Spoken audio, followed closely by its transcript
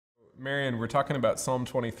Marion, we're talking about Psalm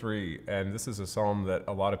 23, and this is a psalm that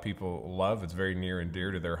a lot of people love. It's very near and dear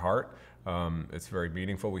to their heart. It's very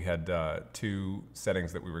meaningful. We had two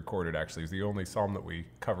settings that we recorded, actually. It was the only psalm that we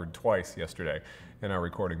covered twice yesterday in our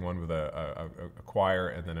recording, one with a choir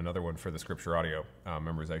and then another one for the scripture audio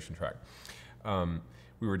memorization track.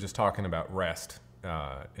 We were just talking about rest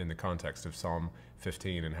in the context of Psalm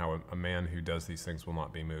 15 and how a man who does these things will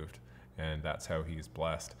not be moved, and that's how he is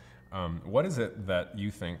blessed. What is it that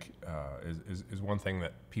you think is one thing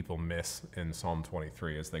that people miss in Psalm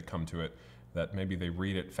 23 as they come to it, that maybe they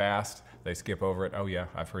read it fast, they skip over it, oh yeah,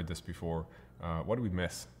 I've heard this before. What do we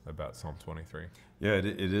miss about Psalm 23? Yeah, it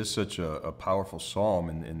is such a powerful psalm,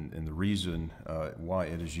 and the reason why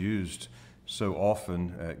it is used so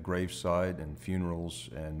often at graveside and funerals,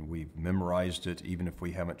 and we've memorized it even if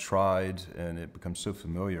we haven't tried, and it becomes so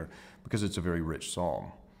familiar because it's a very rich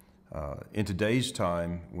psalm. In today's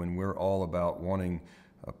time, when we're all about wanting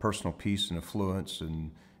personal peace and affluence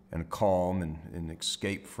and calm and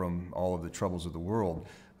escape from all of the troubles of the world,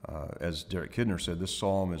 as Derek Kidner said, this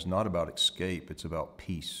psalm is not about escape, it's about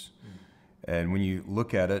peace. And when you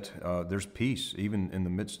look at it, there's peace, even in the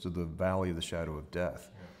midst of the valley of the shadow of death.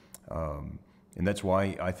 And that's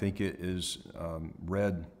why I think it is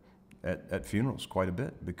read at funerals quite a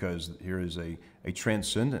bit, because here is a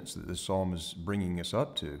transcendence that this psalm is bringing us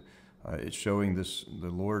up to. It's showing the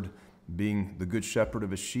Lord being the good shepherd of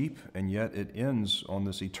his sheep, and yet it ends on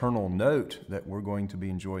this eternal note that we're going to be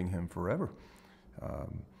enjoying him forever.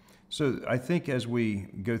 So I think as we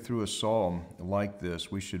go through a psalm like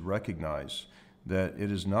this, we should recognize that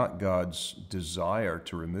it is not God's desire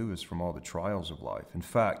to remove us from all the trials of life. In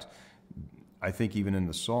fact, I think even in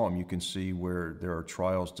the psalm you can see where there are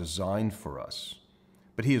trials designed for us,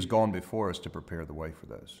 but he has gone before us to prepare the way for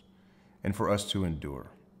those, and for us to endure,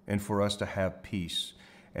 and for us to have peace.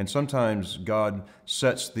 And sometimes God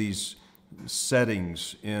sets these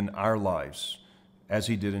settings in our lives, as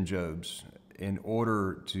he did in Job's, in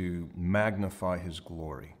order to magnify his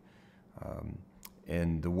glory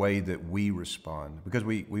and the way that we respond. Because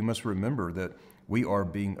we must remember that we are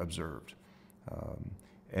being observed.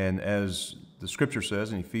 And as the scripture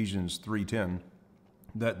says in Ephesians 3:10,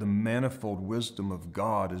 that the manifold wisdom of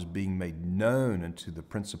God is being made known unto the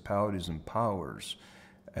principalities and powers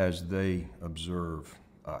as they observe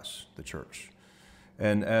us, the church.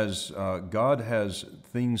 And as God has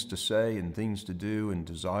things to say and things to do and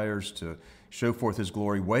desires to show forth his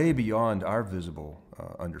glory way beyond our visible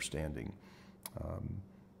understanding,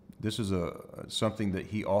 this is something that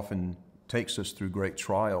he often takes us through great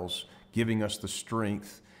trials, giving us the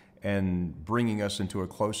strength and bringing us into a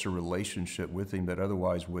closer relationship with him that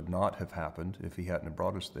otherwise would not have happened if he hadn't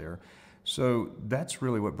brought us there. So that's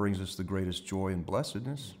really what brings us the greatest joy and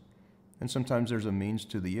blessedness. And sometimes there's a means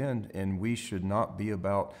to the end, and we should not be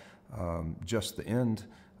about just the end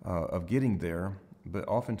of getting there, but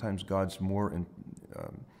oftentimes God's more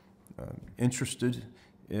interested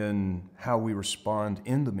in how we respond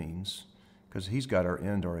in the means, because he's got our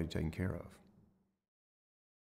end already taken care of.